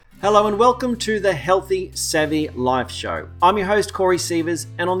Hello and welcome to the Healthy Savvy Life Show. I'm your host Corey Sievers,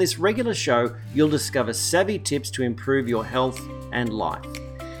 and on this regular show you'll discover savvy tips to improve your health and life.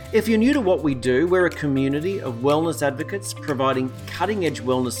 If you're new to what we do, we're a community of wellness advocates providing cutting-edge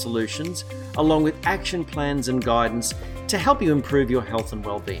wellness solutions along with action plans and guidance to help you improve your health and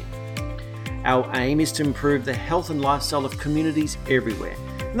well-being. Our aim is to improve the health and lifestyle of communities everywhere,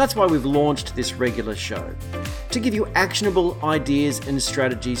 and that's why we've launched this regular show, to give you actionable ideas and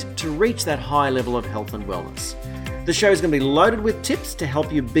strategies to reach that high level of health and wellness. The show is going to be loaded with tips to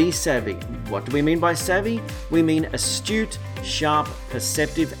help you be savvy. What do we mean by savvy? We mean astute, sharp,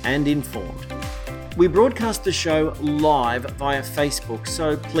 perceptive, and informed. We broadcast the show live via Facebook,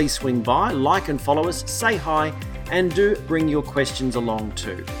 so please swing by, like and follow us, say hi, and do bring your questions along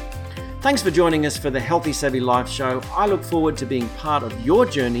too. Thanks for joining us for the Healthy Savvy Life Show. I look forward to being part of your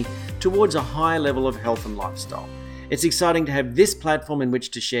journey towards a higher level of health and lifestyle. It's exciting to have this platform in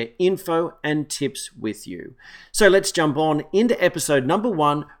which to share info and tips with you. So let's jump on into episode number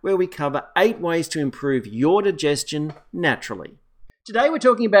 1, where we cover 8 ways to improve your digestion naturally. Today we're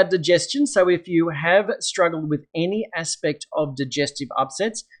talking about digestion, so if you have struggled with any aspect of digestive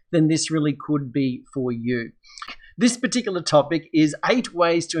upsets, then this really could be for you. This particular topic is 8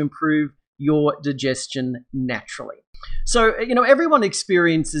 ways to improve your digestion naturally. So, everyone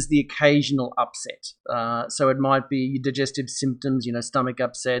experiences the occasional upset. So it might be digestive symptoms, stomach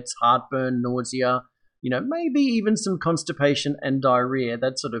upsets, heartburn, nausea, maybe even some constipation and diarrhea,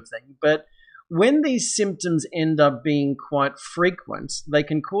 that sort of thing. But when these symptoms end up being quite frequent, they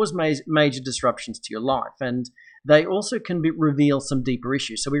can cause major disruptions to your life, and they also can reveal some deeper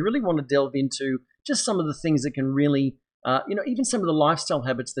issues. So we really want to delve into just some of the things that can really, even some of the lifestyle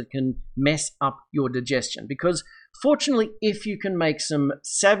habits that can mess up your digestion. Because fortunately, if you can make some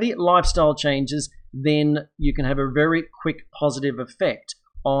savvy lifestyle changes, then you can have a very quick positive effect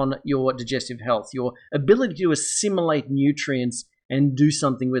on your digestive health, your ability to assimilate nutrients and do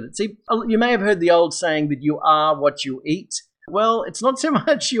something with it. See, you may have heard the old saying that you are what you eat. Well, it's not so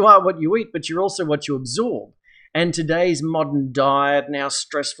much you are what you eat, but you're also what you absorb. And today's modern diet and our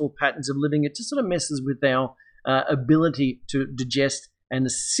stressful patterns of living, it just sort of messes with our ability to digest and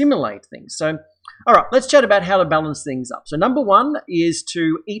assimilate things. So, all right, let's chat about how to balance things up. So number 1 is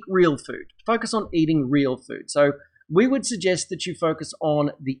to eat real food. Focus on eating real food. So we would suggest that you focus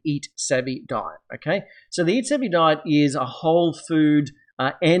on the Eat Savvy diet, okay? So the Eat Savvy diet is a whole food,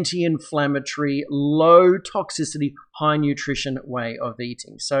 anti-inflammatory, low toxicity, high nutrition way of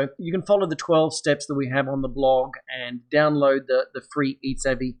eating. So you can follow the 12 steps that we have on the blog and download the free Eat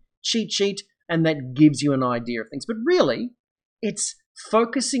Savvy cheat sheet, and that gives you an idea of things. But really, it's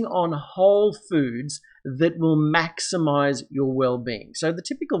focusing on whole foods that will maximize your well-being. So the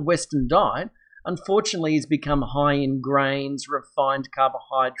typical Western diet, unfortunately, has become high in grains, refined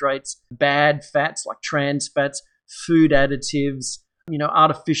carbohydrates, bad fats like trans fats, food additives,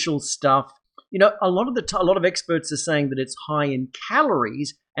 artificial stuff. A lot of experts are saying that it's high in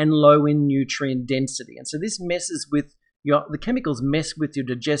calories and low in nutrient density. And so this messes with the chemicals mess with your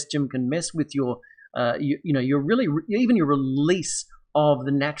digestion, can mess with your release of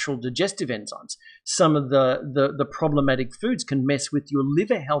the natural digestive enzymes. Some of the problematic foods can mess with your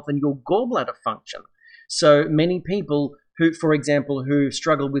liver health and your gallbladder function. So many people who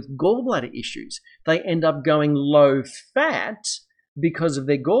struggle with gallbladder issues, they end up going low fat because of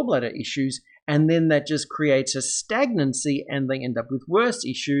their gallbladder issues, and then that just creates a stagnancy, and they end up with worse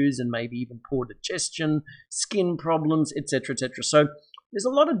issues and maybe even poor digestion, skin problems, etc., etc. So there's a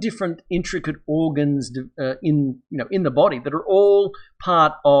lot of different intricate organs in the body that are all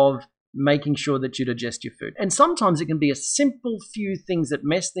part of making sure that you digest your food. And sometimes it can be a simple few things that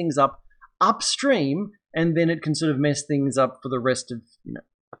mess things up upstream, and then it can sort of mess things up for the rest of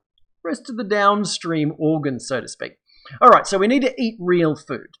the downstream organs, so to speak. All right, so we need to eat real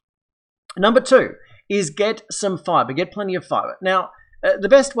food. Number 2 is get some fiber. Get plenty of fiber. Now, the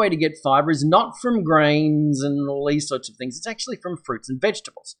best way to get fiber is not from grains and all these sorts of things. It's actually from fruits and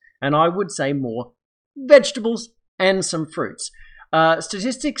vegetables. And I would say more vegetables and some fruits.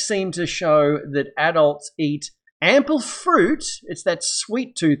 Statistics seem to show that adults eat ample fruit. It's that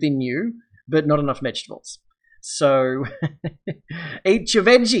sweet tooth in you, but not enough vegetables. So eat your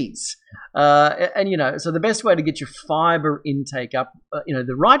veggies. So the best way to get your fiber intake up,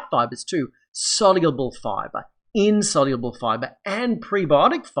 the right fibers too, soluble fiber, insoluble fiber, and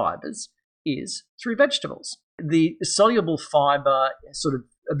prebiotic fibers is through vegetables. The soluble fiber sort of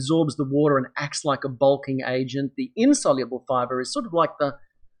absorbs the water and acts like a bulking agent. The insoluble fiber is sort of like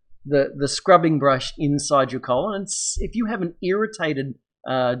the scrubbing brush inside your colon. And if you have an irritated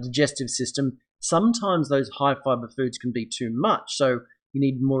digestive system, sometimes those high fiber foods can be too much. So You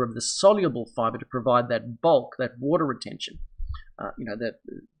need more of the soluble fiber to provide that bulk, that water retention, that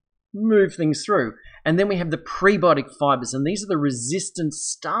move things through. And then we have the prebiotic fibers, and these are the resistant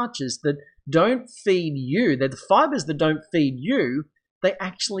starches that don't feed you. They're the fibers that don't feed you. They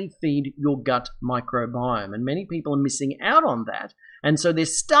actually feed your gut microbiome, and many people are missing out on that. And so you're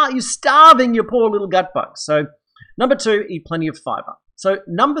starving your poor little gut bugs. So number 2, eat plenty of fiber. So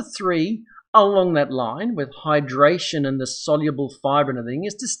number 3, along that line with hydration and the soluble fiber and everything,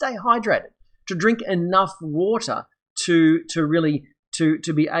 is to stay hydrated, to drink enough water to really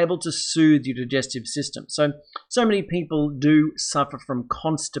be able to soothe your digestive system. So many people do suffer from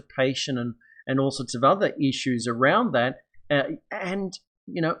constipation and all sorts of other issues around that. And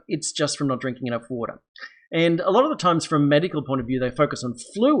it's just from not drinking enough water. And a lot of the times from a medical point of view, they focus on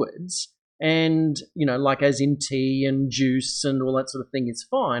fluids and, like as in tea and juice and all that sort of thing is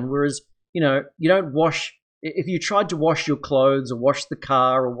fine. Whereas, you don't wash, if you tried to wash your clothes or wash the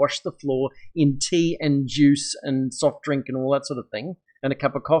car or wash the floor in tea and juice and soft drink and all that sort of thing and a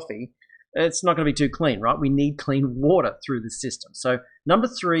cup of coffee, it's not going to be too clean, right? We need clean water through the system. So number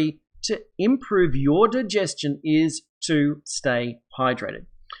 3, to improve your digestion is to stay hydrated.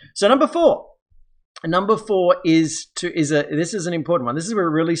 So number 4 is this is an important one. This is where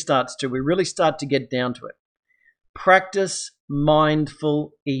we really start to get down to it. Practice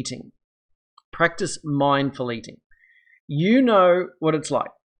mindful eating. Practice mindful eating. You know what it's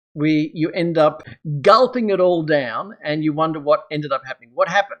like. You end up gulping it all down, and you wonder what ended up happening. What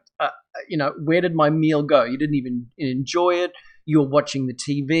happened? Where did my meal go? You didn't even enjoy it. You were watching the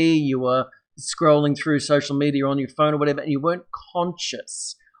TV. You were scrolling through social media on your phone or whatever, and you weren't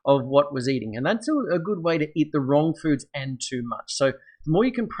conscious of what was eating. And that's a good way to eat the wrong foods and too much. So the more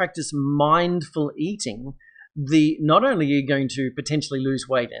you can practice mindful eating, not only are you going to potentially lose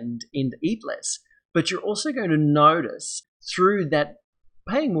weight and eat less, but you're also going to notice through that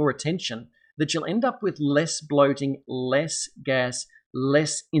paying more attention that you'll end up with less bloating, less gas,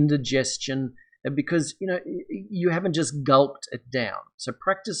 less indigestion, because you haven't just gulped it down. So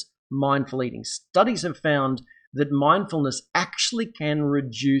practice mindful eating. Studies have found that mindfulness actually can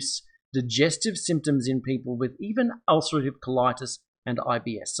reduce digestive symptoms in people with even ulcerative colitis and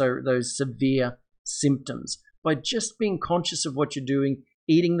IBS, so those severe symptoms, by just being conscious of what you're doing,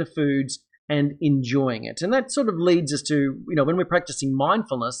 eating the foods, and enjoying it. And that sort of leads us to, when we're practicing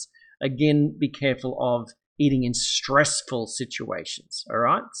mindfulness, again, be careful of eating in stressful situations, all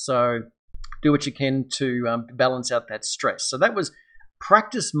right? So do what you can to balance out that stress. So that was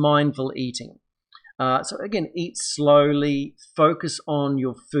practice mindful eating. So again, eat slowly, focus on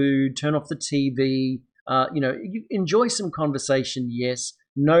your food, turn off the TV, you enjoy some conversation, yes.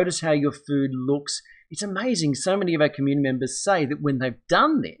 Notice how your food looks. It's amazing. So many of our community members say that when they've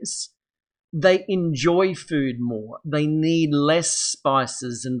done this, they enjoy food more. They need less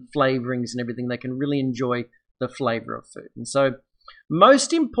spices and flavorings and everything. They can really enjoy the flavor of food. And so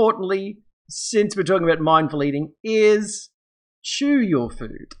most importantly, since we're talking about mindful eating, is chew your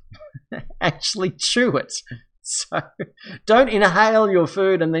food. Actually chew it. So don't inhale your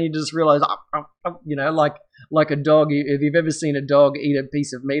food and then you just realize, like a dog. If you've ever seen a dog eat a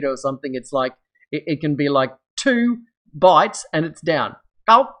piece of meat or something, it's like, it can be like 2 bites and it's down.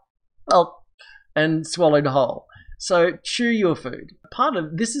 And swallowed whole. So chew your food.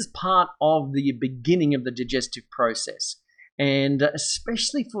 This is part of the beginning of the digestive process, and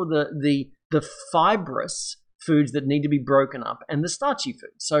especially for the fibrous foods that need to be broken up and the starchy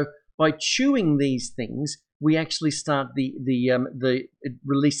foods. So by chewing these things, we actually start it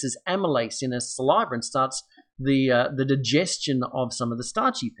releases amylase in our saliva and starts the digestion of some of the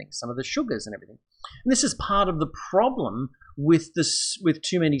starchy things, some of the sugars and everything. And this is part of the problem with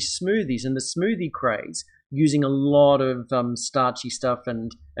too many smoothies and the smoothie craze, using a lot of starchy stuff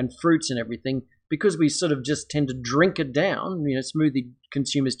and fruits and everything, because we sort of just tend to drink it down. Smoothie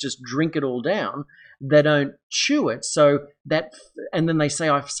consumers just drink it all down. They don't chew it. And then they say,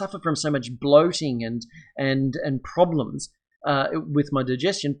 I suffer from so much bloating and problems with my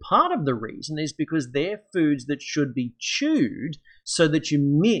digestion. Part of the reason is because they're foods that should be chewed so that you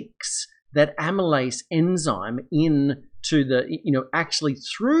mix that amylase enzyme into actually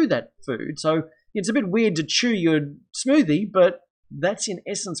through that food. So it's a bit weird to chew your smoothie, but that's in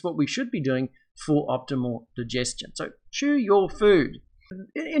essence what we should be doing for optimal digestion. So chew your food.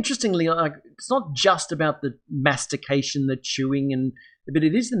 Interestingly, it's not just about the mastication, the chewing, but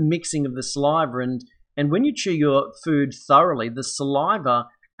it is the mixing of the saliva. And when you chew your food thoroughly, the saliva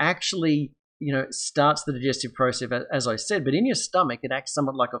actually starts the digestive process, as I said, but in your stomach, it acts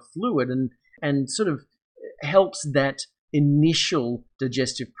somewhat like a fluid and sort of helps that initial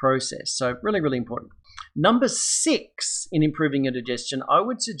digestive process. So really, really important. Number 6 in improving your digestion, I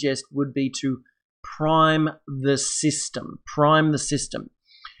would suggest, would be to prime the system. Prime the system.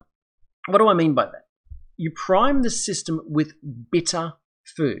 What do I mean by that? You prime the system with bitter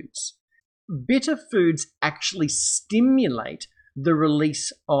foods. Bitter foods actually stimulate the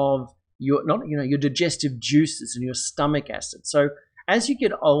release of your digestive juices and your stomach acid. So as you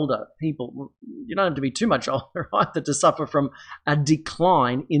get older, people, you don't have to be too much older either to suffer from a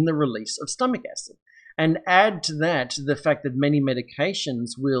decline in the release of stomach acid. And add to that the fact that many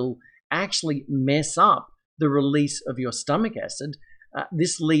medications will actually mess up the release of your stomach acid.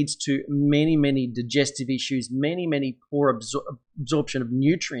 This leads to many, many digestive issues, many poor absorption of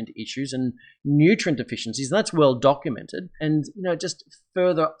nutrient issues and nutrient deficiencies. That's well documented, and just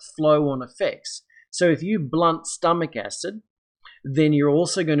further flow-on effects. So if you blunt stomach acid, then you're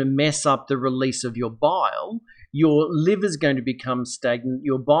also going to mess up the release of your bile. Your liver's going to become stagnant.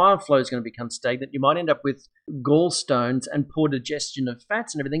 Your bile flow is going to become stagnant. You might end up with gallstones and poor digestion of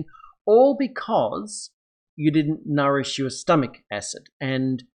fats and everything, all because you didn't nourish your stomach acid,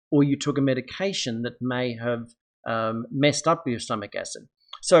 or you took a medication that may have messed up your stomach acid.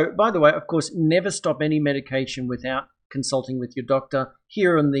 So, by the way, of course, never stop any medication without consulting with your doctor.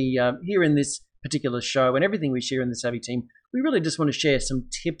 Here in this particular show and everything we share in the Savvy team, we really just want to share some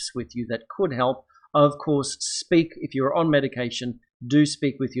tips with you that could help. Of course, if you're on medication, do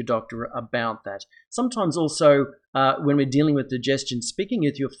speak with your doctor about that. Sometimes also, when we're dealing with digestion, speaking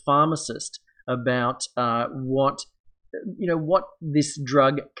with your pharmacist about what this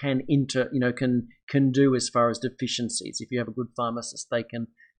drug can do as far as deficiencies. If you have a good pharmacist, they can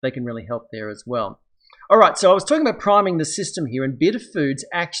really help there as well. All right, so I was talking about priming the system here, and bitter foods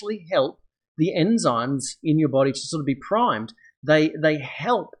actually help the enzymes in your body to sort of be primed. They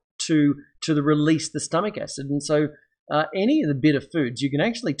help to release the stomach acid, and so any of the bitter foods, you can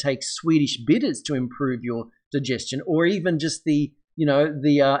actually take Swedish bitters to improve your digestion, or even just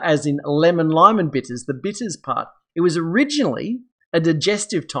as in lemon, lime, and bitters, the bitters part. It was originally a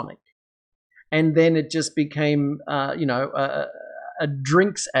digestive tonic, and then it just became, a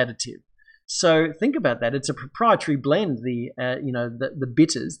drinks additive. So think about that. It's a proprietary blend. The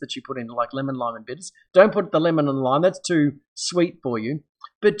bitters that you put in, like lemon, lime, and bitters. Don't put the lemon and lime; that's too sweet for you.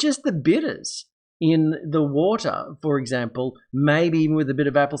 But just the bitters in the water, for example, maybe even with a bit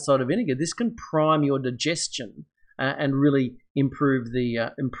of apple cider vinegar, this can prime your digestion and really improve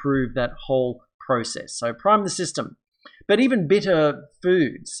that whole process. So prime the system. But even bitter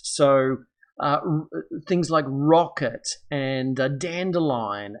foods, so things like rocket and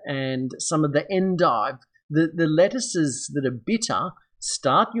dandelion and some of the endive, the lettuces that are bitter,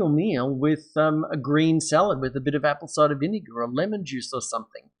 start your meal with a green salad with a bit of apple cider vinegar or lemon juice or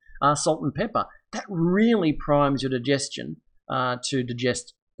something, salt and pepper. That really primes your digestion to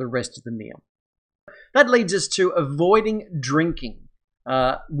digest the rest of the meal. That leads us to avoiding drinking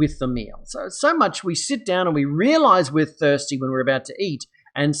with the meal. So much we sit down and we realize we're thirsty when we're about to eat,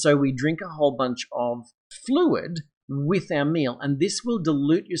 and so we drink a whole bunch of fluid with our meal, and this will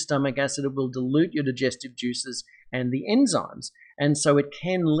dilute your stomach acid, it will dilute your digestive juices and the enzymes, and so it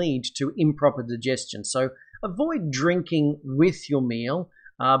can lead to improper digestion. So avoid drinking with your meal,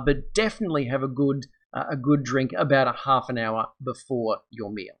 but definitely have a good drink about a half an hour before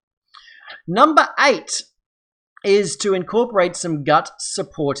your meal. Number 8 is to incorporate some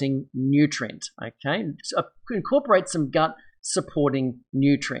gut-supporting nutrient. Okay, incorporate some gut-supporting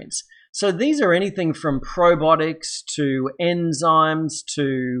nutrients. So these are anything from probiotics to enzymes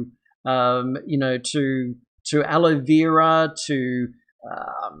to aloe vera to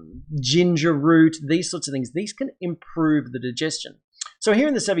ginger root. These sorts of things. These can improve the digestion. So here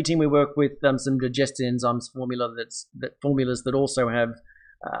in the Savvy team, we work with some digestive enzymes formulas that also have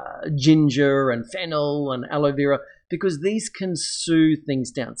ginger and fennel and aloe vera, because these can soothe things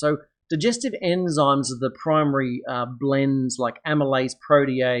down. So digestive enzymes are the primary blends like amylase,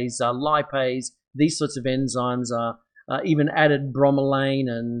 protease, lipase. These sorts of enzymes are even added bromelain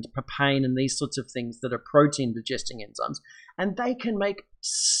and papain and these sorts of things that are protein digesting enzymes. And they can make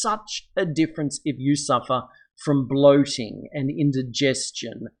such a difference if you suffer from bloating and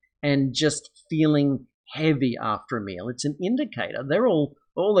indigestion and just feeling heavy after a meal. It's an indicator.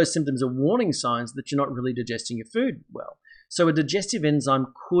 All those symptoms are warning signs that you're not really digesting your food well. So a digestive enzyme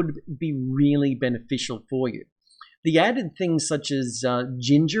could be really beneficial for you. The added things such as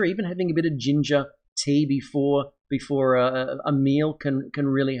ginger, even having a bit of ginger tea before a meal can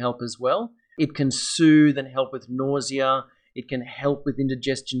really help as well. It can soothe and help with nausea. It can help with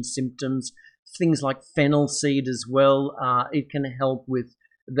indigestion symptoms. Things like fennel seed as well. It can help with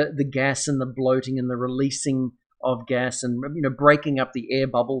the gas and the bloating and the releasing of gas and breaking up the air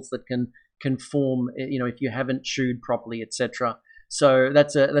bubbles that can can form, if you haven't chewed properly, etc. So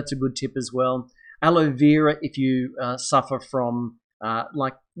that's a good tip as well. Aloe vera, if you suffer from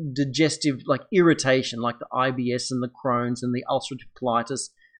like digestive, like irritation, like the IBS and the Crohn's and the ulcerative colitis,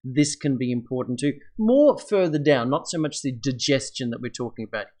 this can be important too. More further down, not so much the digestion that we're talking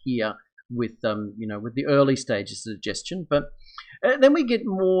about here with with the early stages of digestion, but then we get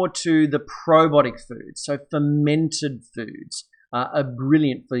more to the probiotic foods. So fermented foods are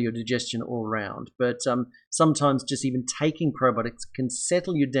brilliant for your digestion all around, but sometimes just even taking probiotics can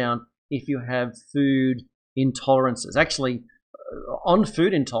settle you down if you have food intolerances. Actually, on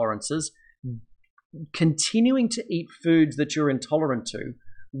food intolerances, continuing to eat foods that you're intolerant to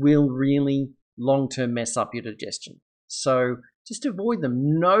will really long-term mess up your digestion. So just avoid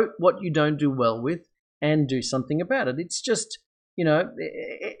them. Note what you don't do well with and do something about it. It's just,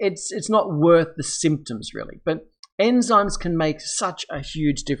 it's not worth the symptoms really. But enzymes can make such a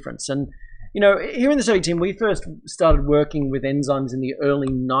huge difference. And, here in the study team, we first started working with enzymes in the early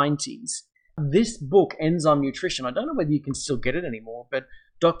 90s. This book, Enzyme Nutrition, I don't know whether you can still get it anymore, but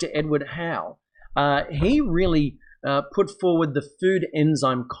Dr. Edward Howe, he really put forward the food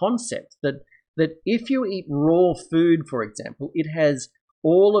enzyme concept that if you eat raw food, for example, it has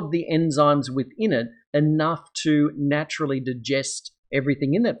all of the enzymes within it enough to naturally digest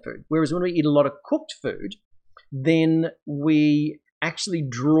everything in that food. Whereas when we eat a lot of cooked food, then we actually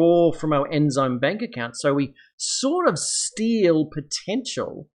draw from our enzyme bank account. So we sort of steal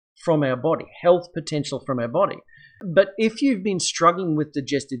potential from our body, health potential from our body. But if you've been struggling with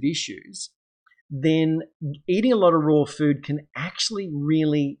digestive issues, then eating a lot of raw food can actually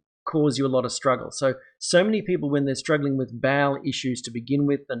really cause you a lot of struggle. So many people, when they're struggling with bowel issues to begin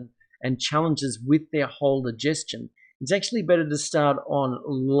with and challenges with their whole digestion, it's actually better to start on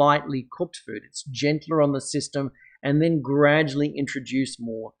lightly cooked food. It's gentler on the system, and then gradually introduce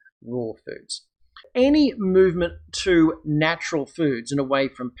more raw foods. Any movement to natural foods and away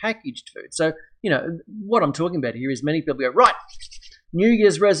from packaged food. So, what I'm talking about here is many people go, right, New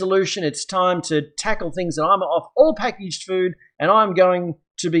Year's resolution, it's time to tackle things, and I'm off all packaged food and I'm going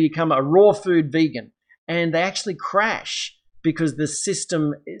to become a raw food vegan. And they actually crash because the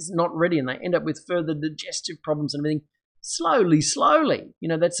system is not ready, and they end up with further digestive problems and everything slowly.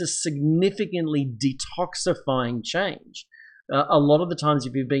 That's a significantly detoxifying change. A lot of the times,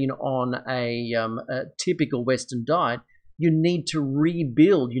 if you've been on a typical Western diet, you need to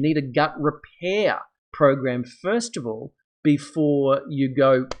rebuild. You need a gut repair program, first of all, before you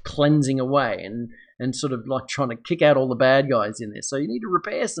go cleansing away and sort of like trying to kick out all the bad guys in there. So you need to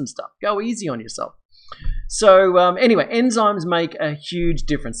repair some stuff. Go easy on yourself. So anyway, enzymes make a huge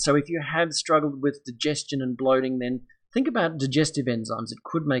difference. So if you have struggled with digestion and bloating, then think about digestive enzymes. It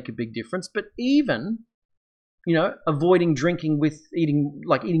could make a big difference. But even avoiding drinking with eating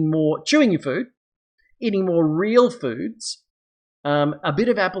more, chewing your food, eating more real foods, a bit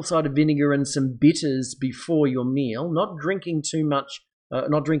of apple cider vinegar and some bitters before your meal, not drinking too much,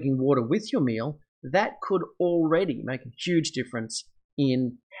 not drinking water with your meal, that could already make a huge difference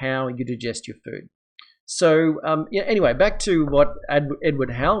in how you digest your food. So anyway, back to what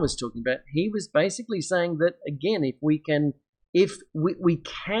Edward Howe was talking about. He was basically saying that, again, if we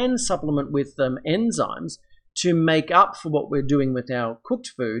can supplement with enzymes to make up for what we're doing with our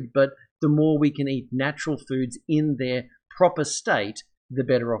cooked food, but the more we can eat natural foods in their proper state, the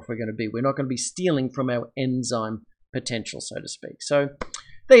better off we're going to be. We're not going to be stealing from our enzyme potential, so to speak. So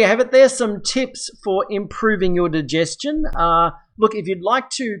there you have it. There's some tips for improving your digestion. Look, if you'd like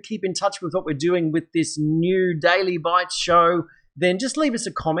to keep in touch with what we're doing with this new Daily Bites show, then just leave us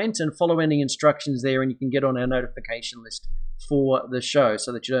a comment and follow any instructions there, and you can get on our notification list for the show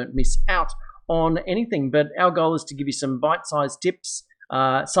so that you don't miss out on anything. But our goal is to give you some bite-sized tips.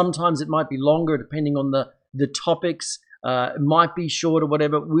 Sometimes it might be longer depending on the topics. It might be short or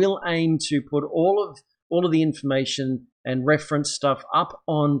whatever. We'll aim to put all of the information and reference stuff up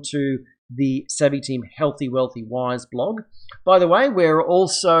onto the Savvy Team Healthy, Wealthy, Wise blog. By the way, we're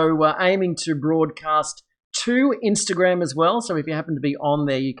also aiming to broadcast to Instagram as well. So if you happen to be on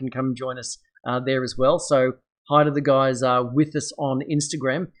there, you can come join us there as well. So hi to the guys with us on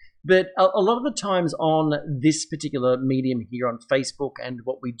Instagram. But a lot of the times on this particular medium here on Facebook and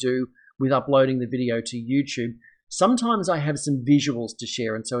what we do with uploading the video to YouTube, sometimes I have some visuals to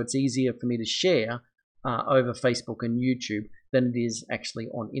share, and so it's easier for me to share over Facebook and YouTube than it is actually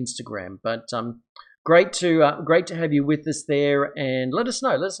on Instagram. But great to have you with us there, and let us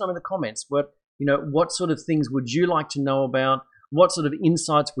know in the comments what sort of things would you like to know about, what sort of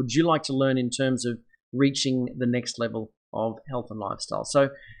insights would you like to learn in terms of reaching the next level of health and lifestyle. So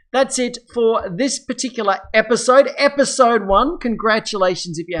that's it for this particular episode 1.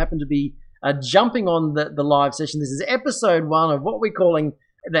 Congratulations if you happen to be jumping on the live session. This is episode 1 of what we're calling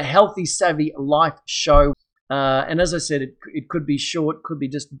the Healthy Savvy Life Show. And as I said, it could be short, could be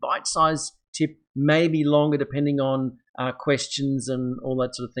just bite-sized tip, maybe longer depending on questions and all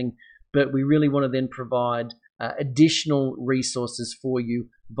that sort of thing. But we really want to then provide additional resources for you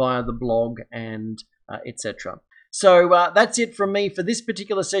via the blog and etc. So that's it from me for this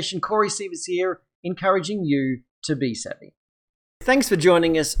particular session. Corey Sievers here, encouraging you to be savvy. Thanks for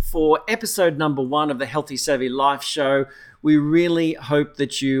joining us for episode number 1 of the Healthy Savvy Life Show. We really hope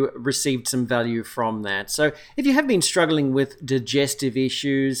that you received some value from that. So if you have been struggling with digestive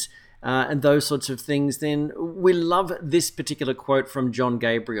issues and those sorts of things, then we love this particular quote from John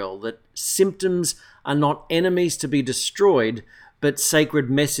Gabriel, that symptoms are not enemies to be destroyed, but sacred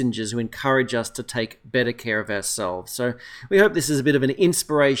messengers who encourage us to take better care of ourselves. So we hope this is a bit of an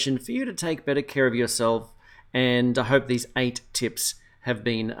inspiration for you to take better care of yourself, and I hope these 8 tips have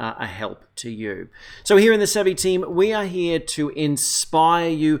been a help to you. So here in the Savvy team, we are here to inspire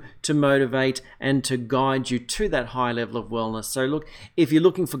you, to motivate, and to guide you to that high level of wellness. So look, if you're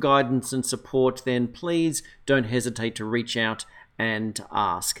looking for guidance and support, then please don't hesitate to reach out and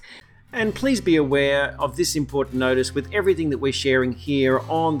ask. And please be aware of this important notice with everything that we're sharing here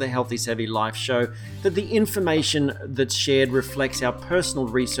on the Healthy Savvy Life Show, that the information that's shared reflects our personal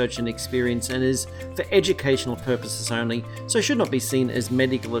research and experience and is for educational purposes only, so should not be seen as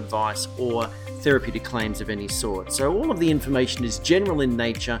medical advice or therapeutic claims of any sort. So all of the information is general in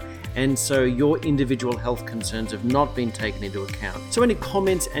nature, and so your individual health concerns have not been taken into account. So any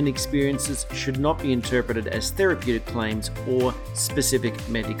comments and experiences should not be interpreted as therapeutic claims or specific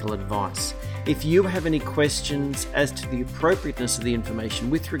medical advice. If you have any questions as to the appropriateness of the information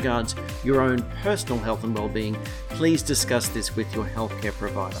with regards to your own personal health and well-being, please discuss this with your healthcare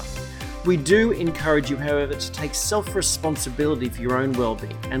provider. We do encourage you, however, to take self-responsibility for your own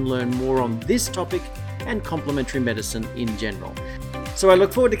well-being and learn more on this topic and complementary medicine in general. So I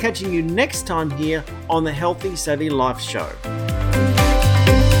look forward to catching you next time here on the Healthy Savvy Life Show.